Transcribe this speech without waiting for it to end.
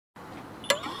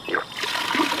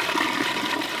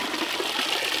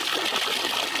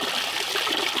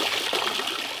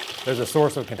There's a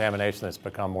source of contamination that's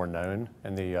become more known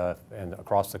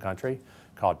across the country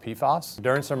called PFAS.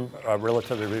 During some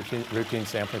relatively routine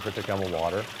sampling for Tacoma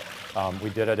water,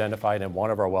 we did identify it in one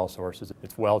of our well sources.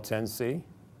 It's well 10C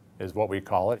is what we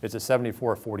call it. It's a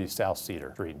 7440 South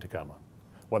Cedar Street in Tacoma.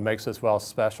 What makes this well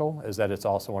special is that it's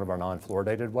also one of our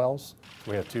non-fluoridated wells.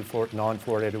 We have two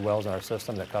non-fluoridated wells in our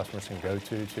system that customers can go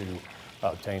to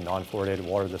obtain non-fluoridated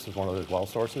water. This is one of those well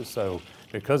sources. So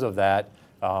because of that,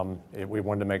 we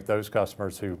wanted to make those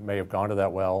customers who may have gone to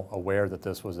that well aware that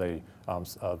this was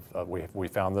we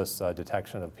found this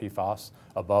detection of PFAS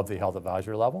above the health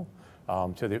advisory level.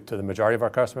 To the majority of our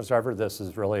customers, however, this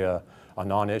is really a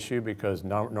non-issue because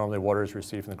normally water is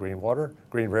received from the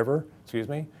Green River,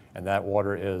 and that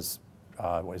water is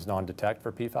non-detect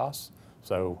for PFAS.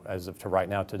 So as of to right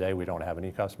now today, we don't have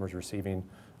any customers receiving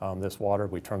this water.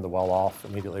 We turned the well off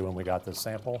immediately when we got this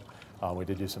sample. We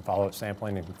did do some follow-up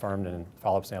sampling and confirmed, and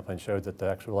follow-up sampling showed that the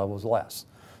extra level was less.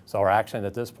 So our action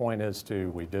at this point is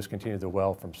we discontinued the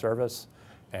well from service,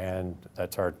 and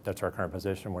that's our current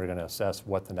position. We're going to assess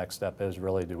what the next step is.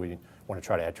 Really, do we want to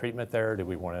try to add treatment there? Do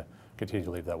we want to continue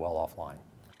to leave that well offline?